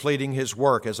Christ completing His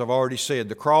work, as I've already said.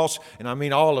 The cross, and I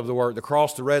mean all of the work, the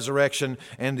cross, the resurrection,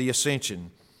 and the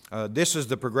ascension. This is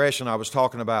the progression I was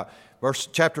talking about.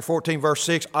 Chapter 14, verse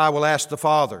 6, I will ask the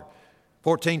Father.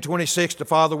 14:26, the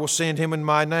Father will send Him in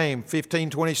my name.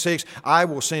 15:26, I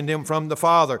will send Him from the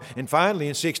Father. And finally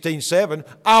in 16:7,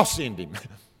 I'll send Him.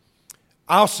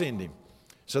 I'll send Him.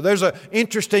 So there's an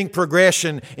interesting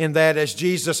progression in that as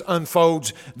Jesus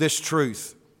unfolds this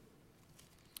truth.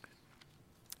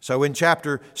 So in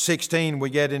chapter 16 we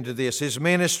get into this. His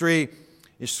ministry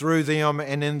is through them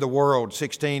and in the world.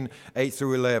 16, 8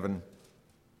 through 11.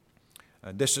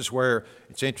 This is where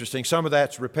it's interesting. Some of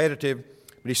that's repetitive.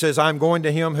 But he says, I'm going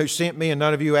to him who sent me, and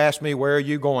none of you asked me, where are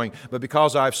you going? But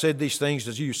because I've said these things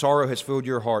to you, sorrow has filled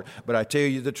your heart. But I tell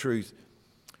you the truth.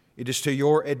 It is to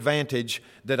your advantage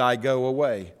that I go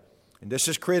away. And this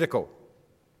is critical.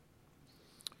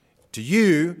 To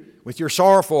you, with your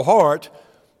sorrowful heart,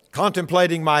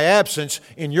 contemplating my absence,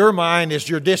 in your mind is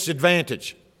your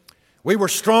disadvantage. We were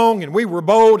strong and we were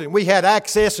bold and we had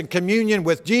access and communion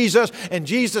with Jesus, and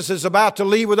Jesus is about to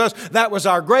leave with us. That was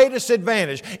our greatest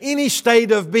advantage. Any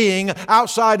state of being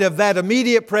outside of that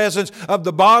immediate presence of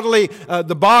the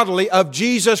bodily of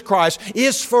Jesus Christ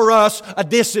is for us a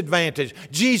disadvantage.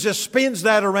 Jesus spins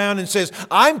that around and says,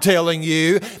 I'm telling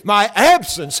you, my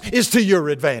absence is to your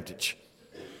advantage.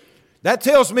 That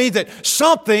tells me that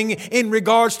something in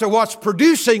regards to what's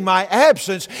producing my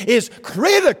absence is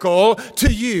critical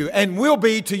to you and will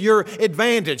be to your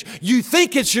advantage. You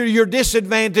think it's your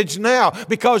disadvantage now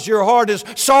because your heart is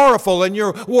sorrowful and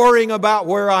you're worrying about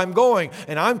where I'm going.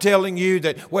 And I'm telling you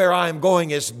that where I'm going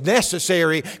is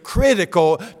necessary,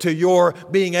 critical to your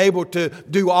being able to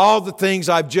do all the things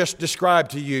I've just described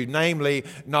to you, namely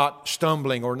not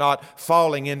stumbling or not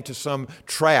falling into some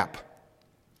trap.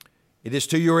 It is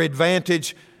to your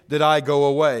advantage that I go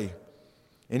away.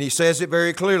 And he says it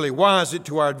very clearly. Why is it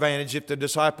to our advantage? If the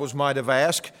disciples might have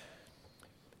asked.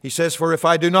 He says, for if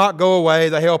I do not go away,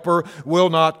 the Helper will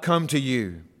not come to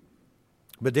you.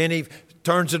 But then he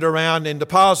turns it around into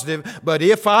positive. But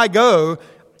if I go,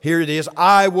 here it is,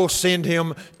 I will send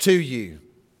him to you.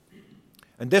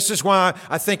 And this is why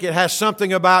I think it has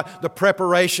something about the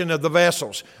preparation of the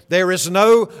vessels. There is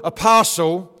no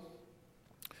apostle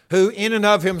who in and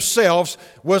of himself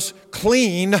was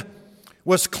cleansed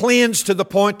to the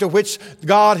point to which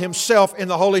God himself in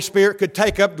the Holy Spirit could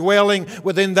take up dwelling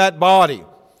within that body.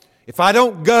 If I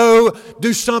don't go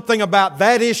do something about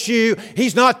that issue,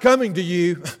 he's not coming to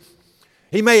you.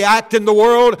 He may act in the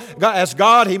world as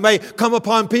God. He may come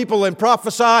upon people and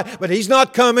prophesy, but he's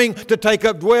not coming to take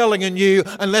up dwelling in you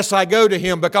unless I go to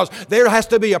him, because there has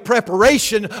to be a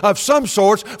preparation of some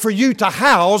sorts for you to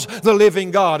house the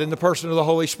living God in the person of the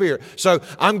Holy Spirit. So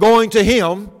I'm going to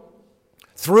him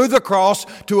through the cross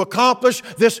to accomplish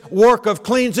this work of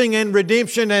cleansing and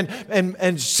redemption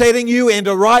and setting you in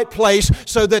the right place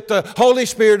so that the Holy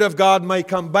Spirit of God may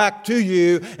come back to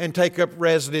you and take up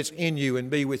residence in you and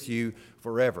be with you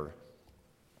forever.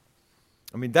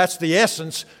 I mean, that's the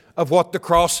essence of what the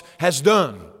cross has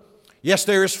done. Yes,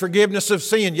 there is forgiveness of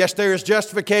sin. Yes, there is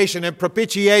justification and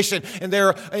propitiation and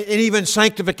even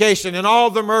sanctification and all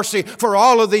the mercy for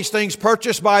all of these things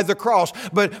purchased by the cross.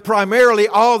 But primarily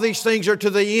all these things are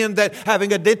to the end that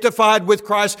having identified with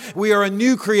Christ, we are a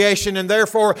new creation, and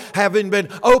therefore having been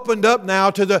opened up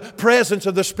now to the presence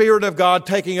of the Spirit of God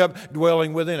taking up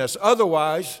dwelling within us.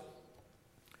 Otherwise,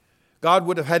 God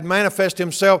would have had manifest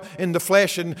himself in the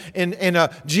flesh in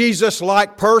a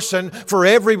Jesus-like person for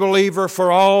every believer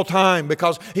for all time,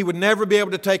 because he would never be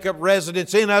able to take up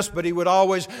residence in us, but he would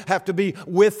always have to be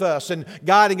with us and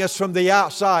guiding us from the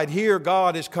outside. Here,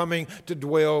 God is coming to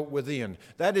dwell within.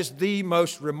 That is the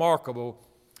most remarkable,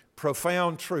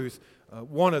 profound truth,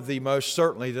 one of the most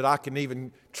certainly that I can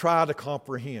even try to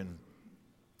comprehend.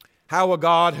 How a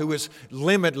God who is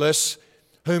limitless,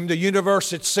 whom the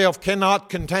universe itself cannot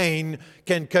contain,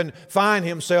 can confine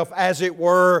himself, as it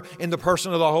were, in the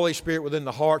person of the Holy Spirit within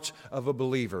the hearts of a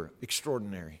believer.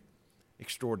 Extraordinary.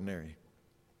 Extraordinary.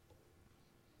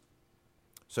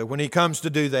 So when he comes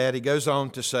to do that, he goes on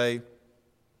to say,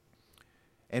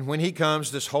 and when he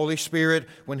comes, this Holy Spirit,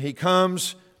 when he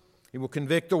comes, he will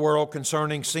convict the world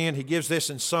concerning sin. He gives this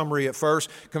in summary at first,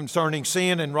 concerning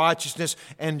sin and righteousness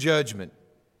and judgment.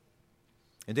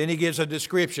 And then he gives a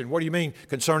description. What do you mean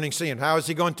concerning sin? How is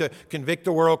he going to convict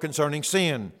the world concerning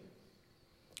sin?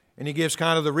 And he gives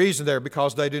kind of the reason there,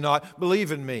 because they do not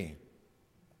believe in me.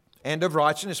 And of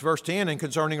righteousness, verse 10, and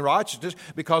concerning righteousness,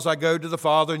 because I go to the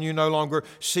Father and you no longer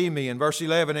see me. In verse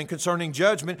 11, and concerning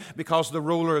judgment, because the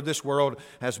ruler of this world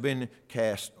has been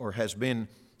cast or has been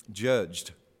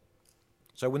judged.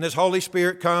 So when this Holy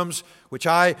Spirit comes, which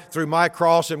I, through my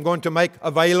cross, am going to make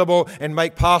available and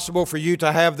make possible for you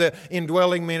to have the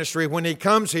indwelling ministry, when He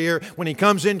comes here, when He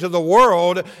comes into the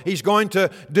world, He's going to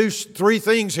do three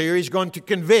things here. He's going to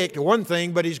convict, one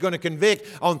thing, but He's going to convict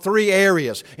on three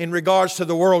areas. In regards to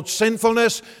the world's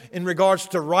sinfulness, in regards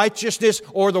to righteousness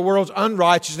or the world's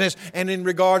unrighteousness, and in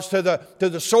regards to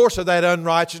the source of that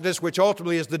unrighteousness, which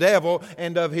ultimately is the devil,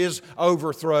 and of his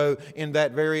overthrow in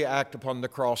that very act upon the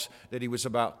cross that He was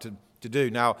about to do.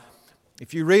 Now,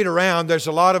 if you read around, there's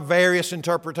a lot of various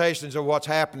interpretations of what's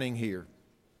happening here.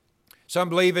 Some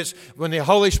believe it's when the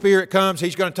Holy Spirit comes,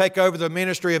 He's going to take over the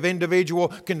ministry of individual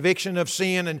conviction of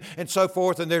sin and so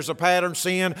forth. And there's a pattern: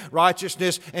 sin,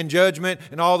 righteousness, and judgment,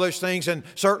 and all those things. And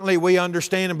certainly we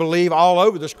understand and believe all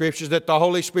over the Scriptures that the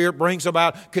Holy Spirit brings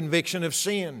about conviction of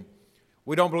sin.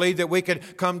 We don't believe that we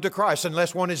could come to Christ.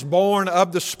 Unless one is born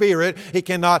of the Spirit, he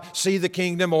cannot see the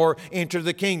kingdom or enter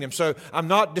the kingdom. So I'm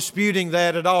not disputing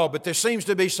that at all, but there seems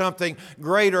to be something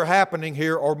greater happening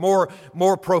here, or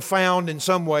more profound in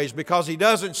some ways, because He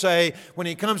doesn't say when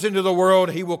He comes into the world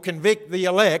He will convict the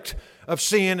elect of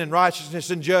sin and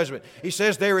righteousness and judgment. He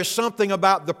says there is something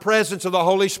about the presence of the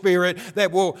Holy Spirit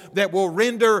that will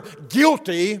render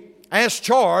guilty as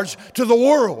charged to the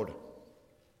world.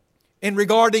 In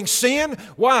regarding sin,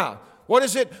 why? What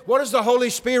is the Holy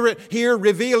Spirit here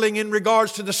revealing in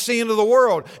regards to the sin of the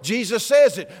world? Jesus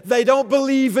says it. They don't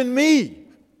believe in me.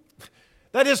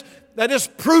 That is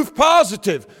proof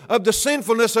positive of the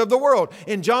sinfulness of the world.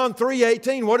 In John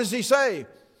 3:18, what does He say?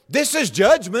 This is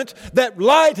judgment, that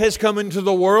light has come into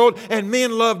the world, and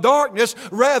men love darkness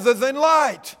rather than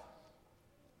light.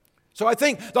 So I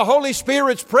think the Holy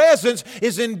Spirit's presence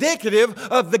is indicative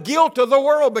of the guilt of the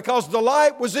world, because the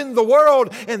light was in the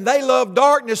world and they loved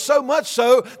darkness so much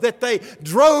so that they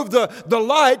drove the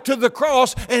light to the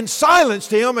cross and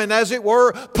silenced Him and, as it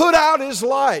were, put out His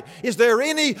light. Is there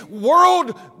any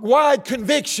worldwide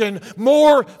conviction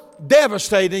more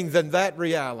devastating than that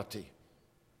reality?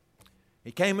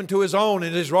 He came into His own,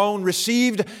 and His own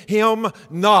received Him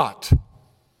not.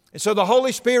 And so the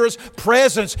Holy Spirit's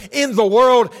presence in the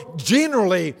world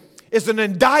generally is an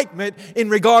indictment in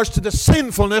regards to the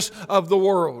sinfulness of the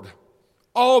world.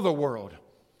 All the world.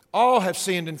 All have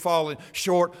sinned and fallen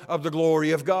short of the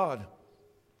glory of God.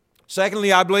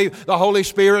 Secondly, I believe the Holy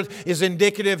Spirit is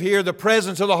indicative here, the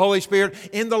presence of the Holy Spirit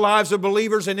in the lives of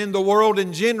believers and in the world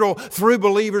in general through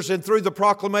believers and through the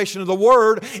proclamation of the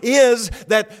Word, is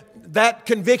that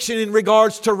conviction in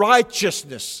regards to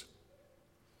righteousness.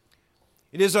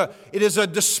 It is a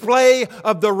display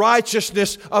of the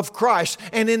righteousness of Christ.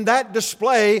 And in that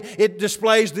display, it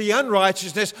displays the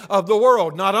unrighteousness of the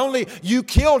world. Not only you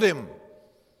killed Him,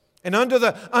 and under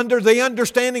the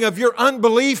understanding of your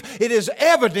unbelief, it is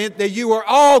evident that you are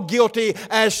all guilty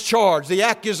as charged. The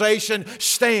accusation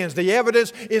stands. The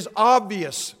evidence is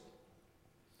obvious.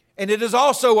 And it is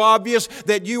also obvious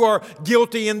that you are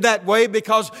guilty in that way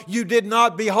because you did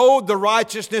not behold the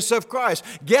righteousness of Christ.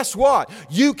 Guess what?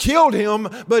 You killed Him,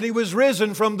 but He was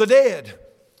risen from the dead.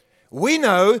 We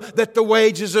know that the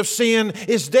wages of sin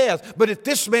is death. But if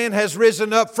this man has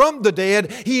risen up from the dead,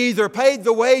 he either paid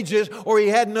the wages or he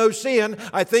had no sin.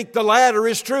 I think the latter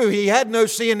is true. He had no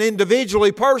sin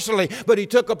individually, personally, but He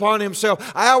took upon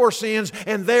Himself our sins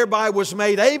and thereby was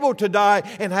made able to die,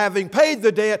 and having paid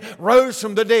the debt, rose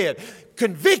from the dead,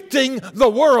 convicting the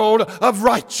world of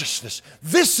righteousness.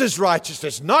 This is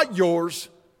righteousness, not yours.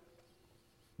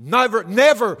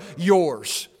 Never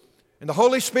yours. And the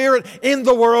Holy Spirit in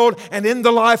the world and in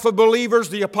the life of believers,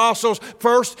 the apostles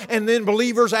first and then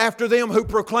believers after them who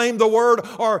proclaim the Word,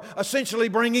 are essentially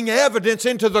bringing evidence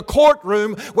into the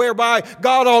courtroom whereby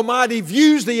God Almighty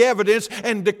views the evidence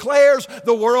and declares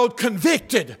the world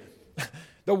convicted.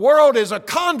 The world is a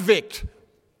convict.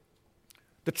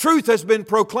 The truth has been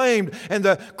proclaimed and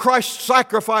the Christ's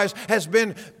sacrifice has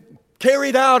been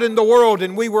carried out in the world,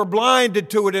 and we were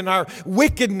blinded to it in our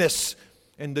wickedness.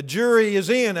 And the jury is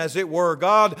in, as it were.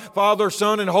 God, Father,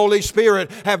 Son, and Holy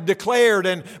Spirit have declared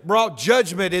and brought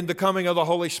judgment in the coming of the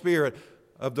Holy Spirit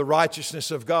of the righteousness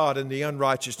of God and the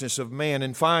unrighteousness of man.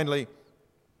 And finally,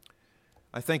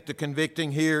 I think the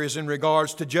convicting here is in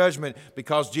regards to judgment,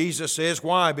 because Jesus says,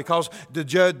 why? Because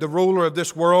the ruler of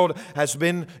this world has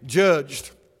been judged.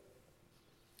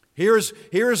 Here's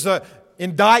the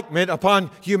indictment upon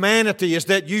humanity, is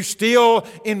that you still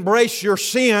embrace your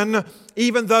sin,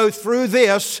 even though through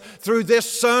this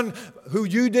Son who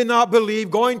you did not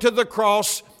believe, going to the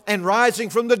cross and rising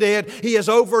from the dead, He has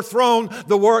overthrown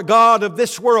the God of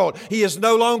this world. He is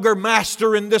no longer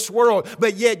master in this world,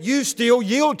 but yet you still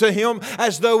yield to Him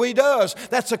as though He does.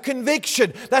 That's a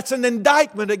conviction. That's an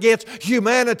indictment against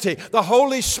humanity. The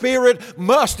Holy Spirit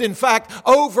must, in fact,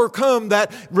 overcome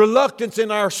that reluctance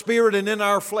in our spirit and in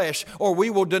our flesh, or we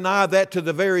will deny that to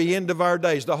the very end of our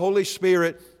days. The Holy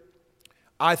Spirit,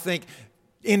 I think,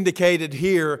 indicated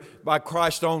here by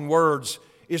Christ's own words,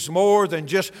 is more than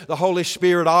just the Holy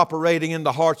Spirit operating in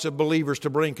the hearts of believers to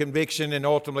bring conviction and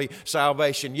ultimately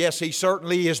salvation. Yes, He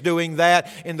certainly is doing that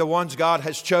in the ones God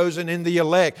has chosen in the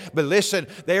elect. But listen,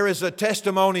 there is a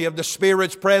testimony of the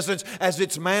Spirit's presence as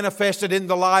it's manifested in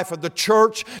the life of the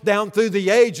church down through the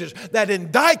ages that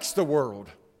indicts the world.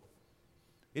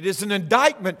 It is an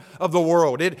indictment of the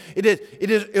world. It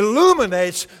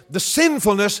illuminates the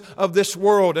sinfulness of this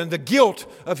world and the guilt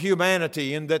of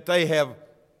humanity in that they have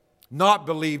not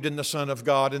believed in the Son of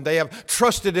God, and they have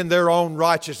trusted in their own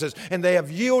righteousness, and they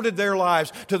have yielded their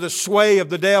lives to the sway of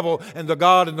the devil and the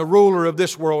God and the ruler of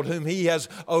this world, whom He has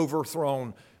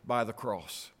overthrown by the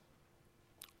cross.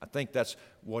 I think that's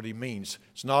what He means.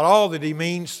 It's not all that He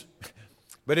means,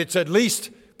 but it's at least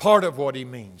part of what He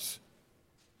means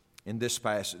in this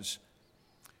passage.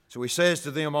 So He says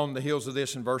to them on the heels of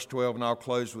this in verse 12, and I'll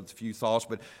close with a few thoughts,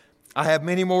 but I have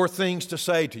many more things to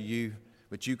say to you,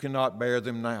 but you cannot bear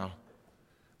them now.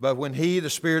 But when He,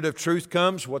 the Spirit of truth,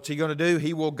 comes, what's He going to do?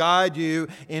 He will guide you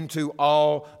into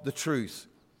all the truth.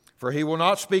 For He will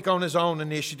not speak on His own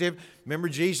initiative. Remember,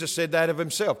 Jesus said that of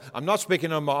Himself. I'm not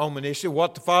speaking on my own initiative.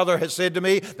 What the Father has said to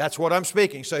me, that's what I'm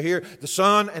speaking. So here, the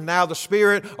Son and now the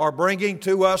Spirit are bringing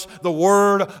to us the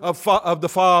Word of the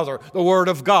Father, the Word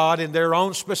of God in their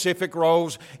own specific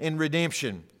roles in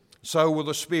redemption. So will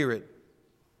the Spirit.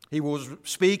 He will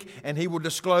speak and He will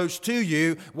disclose to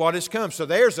you what has come. So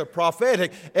there's a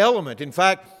prophetic element. In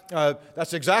fact,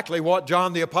 that's exactly what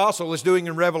John the Apostle is doing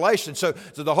in Revelation. So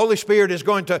the Holy Spirit is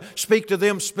going to speak to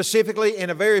them specifically in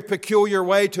a very peculiar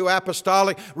way to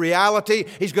apostolic reality.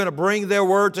 He's going to bring their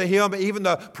word to him. Even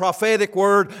the prophetic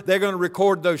word, they're going to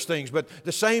record those things. But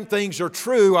the same things are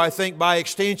true, I think, by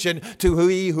extension to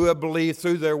we who have believed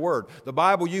through their word. The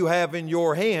Bible you have in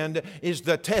your hand is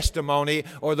the testimony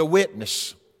or the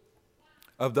witness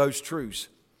of those truths.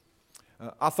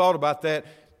 I thought about that.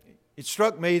 It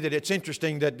struck me that it's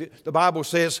interesting that the Bible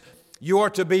says, you are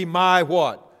to be my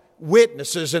what?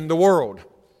 Witnesses in the world.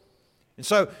 And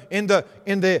so in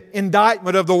the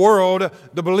indictment of the world,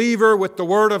 the believer with the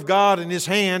Word of God in his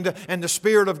hand and the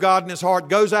Spirit of God in his heart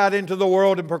goes out into the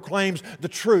world and proclaims the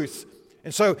truth.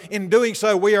 And so in doing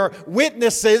so, we are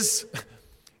witnesses.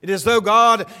 It is though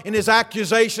God, in His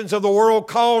accusations of the world,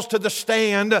 calls to the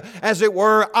stand, as it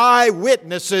were,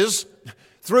 eyewitnesses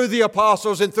through the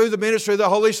apostles and through the ministry of the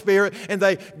Holy Spirit, and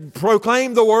they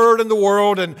proclaim the Word in the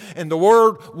world, and the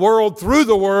world through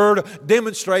the Word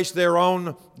demonstrates their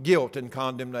own guilt and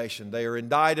condemnation. They are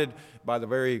indicted by the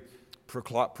very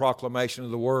proclamation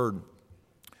of the Word,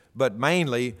 but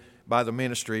mainly by the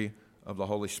ministry of the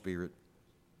Holy Spirit.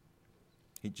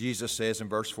 Jesus says in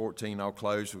verse 14, I'll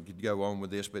close, we could go on with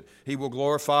this, but He will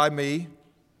glorify me,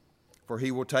 for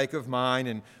He will take of mine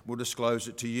and will disclose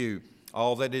it to you.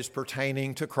 All that is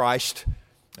pertaining to Christ,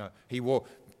 He will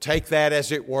take that,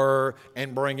 as it were,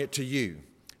 and bring it to you.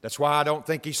 That's why I don't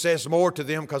think He says more to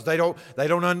them, because they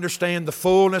don't understand the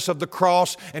fullness of the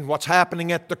cross and what's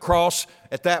happening at the cross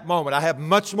at that moment. I have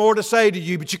much more to say to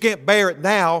you, but you can't bear it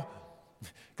now,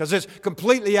 because it's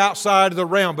completely outside of the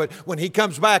realm. But when He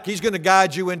comes back, He's going to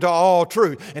guide you into all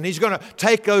truth. And He's going to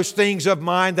take those things of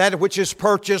mine, that which is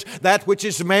purchased, that which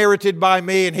is merited by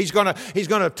me, and He's going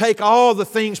to take all the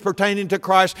things pertaining to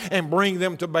Christ and bring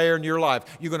them to bear in your life.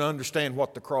 You're going to understand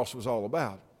what the cross was all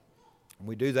about. And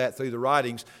we do that through the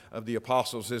writings of the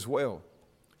apostles as well.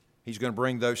 He's going to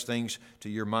bring those things to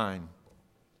your mind.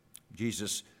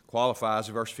 Jesus qualifies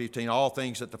in verse 15, all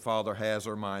things that the Father has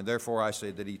are mine. Therefore I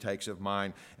say that He takes of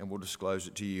mine and will disclose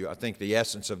it to you. I think the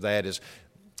essence of that is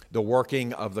the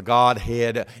working of the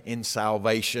Godhead in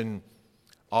salvation.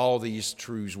 All these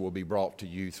truths will be brought to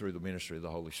you through the ministry of the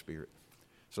Holy Spirit.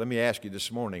 So let me ask you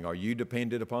this morning, are you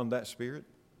dependent upon that Spirit?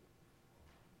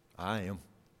 I am.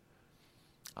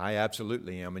 I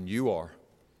absolutely am, and you are.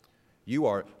 You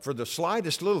are, for the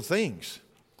slightest little things.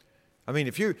 I mean,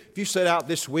 if you set out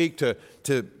this week to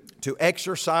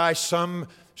exercise some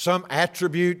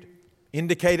attribute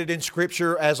indicated in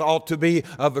Scripture as ought to be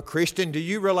of a Christian, do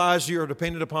you realize you're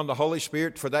dependent upon the Holy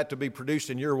Spirit for that to be produced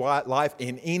in your life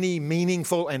in any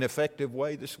meaningful and effective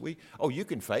way this week? Oh, you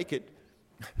can fake it.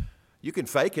 You can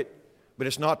fake it, but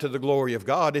it's not to the glory of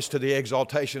God. It's to the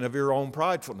exaltation of your own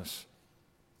pridefulness.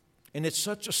 And it's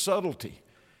such a subtlety.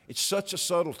 It's such a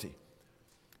subtlety.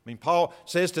 I mean, Paul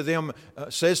says to them,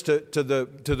 says to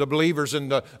the believers in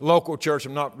the local church,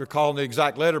 I'm not recalling the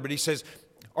exact letter, but he says,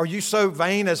 are you so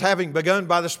vain as having begun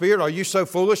by the Spirit? Are you so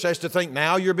foolish as to think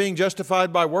now you're being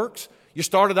justified by works? You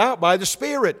started out by the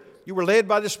Spirit. You were led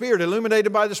by the Spirit,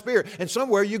 illuminated by the Spirit. And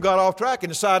somewhere you got off track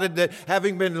and decided that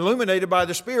having been illuminated by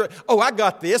the Spirit, oh, I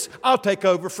got this, I'll take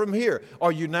over from here.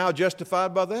 Are you now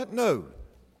justified by that? No.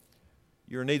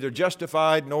 You're neither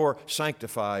justified nor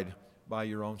sanctified by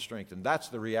your own strength. And that's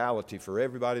the reality for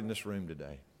everybody in this room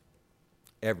today.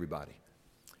 Everybody.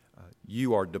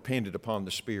 You are dependent upon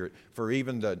the Spirit for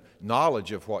even the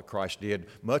knowledge of what Christ did,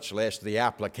 much less the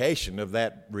application of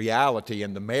that reality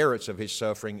and the merits of His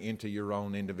suffering into your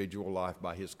own individual life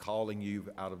by His calling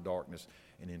you out of darkness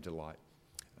and into light.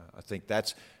 I think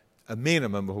that's a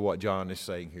minimum of what John is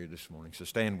saying here this morning. So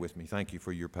stand with me. Thank you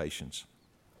for your patience.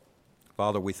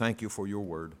 Father, we thank you for your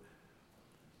word.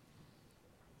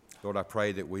 Lord, I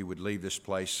pray that we would leave this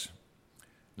place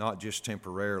not just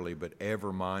temporarily, but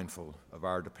ever mindful of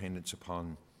our dependence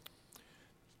upon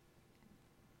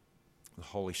the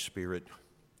Holy Spirit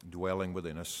dwelling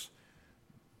within us,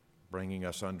 bringing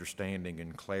us understanding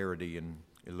and clarity and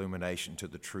illumination to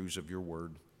the truths of your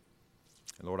word.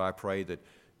 And Lord, I pray that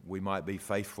we might be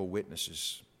faithful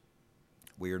witnesses.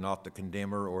 We are not the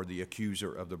condemner or the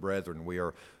accuser of the brethren. We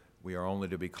are only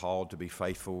to be called to be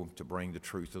faithful, to bring the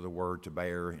truth of the word to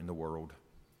bear in the world.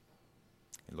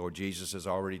 And Lord, Jesus has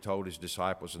already told his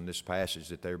disciples in this passage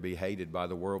that they'll be hated by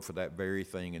the world for that very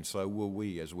thing, and so will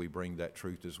we as we bring that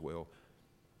truth as well.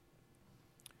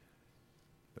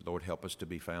 But Lord, help us to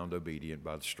be found obedient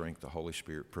by the strength the Holy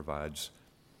Spirit provides.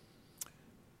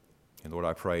 And Lord,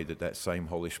 I pray that that same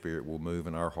Holy Spirit will move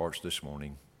in our hearts this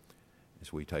morning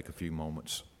as we take a few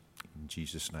moments. In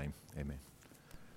Jesus' name, amen.